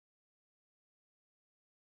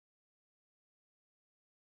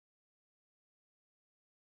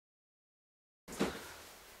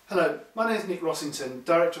Hello, my name is Nick Rossington,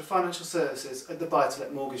 Director of Financial Services at the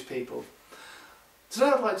Buy-to-Let Mortgage People. Today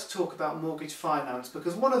I'd like to talk about mortgage finance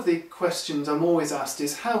because one of the questions I'm always asked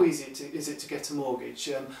is how easy is it to get a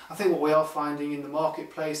mortgage? I think what we are finding in the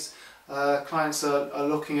marketplace, clients are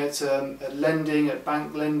looking at lending, at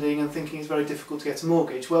bank lending and thinking it's very difficult to get a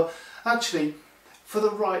mortgage. Well, actually, for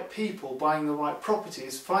the right people buying the right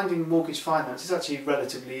properties, finding mortgage finance is actually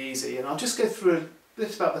relatively easy, and I'll just go through a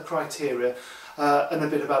bit about the criteria and a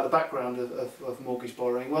bit about the background of mortgage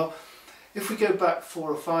borrowing. Well, if we go back 4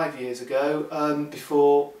 or 5 years ago,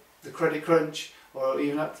 before the credit crunch, or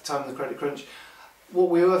even at the time of the credit crunch, what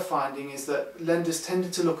we were finding is that lenders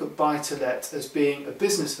tended to look at buy-to-let as being a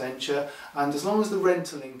business venture, and as long as the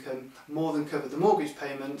rental income more than covered the mortgage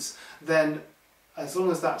payments, then as long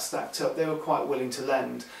as that stacked up, they were quite willing to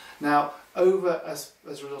lend. Now, as a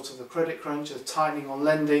result of the credit crunch, of tightening on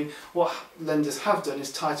lending, what lenders have done is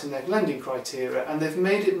tighten their lending criteria, and they've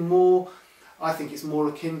made it more, I think it's more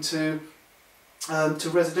akin to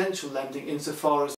residential lending insofar as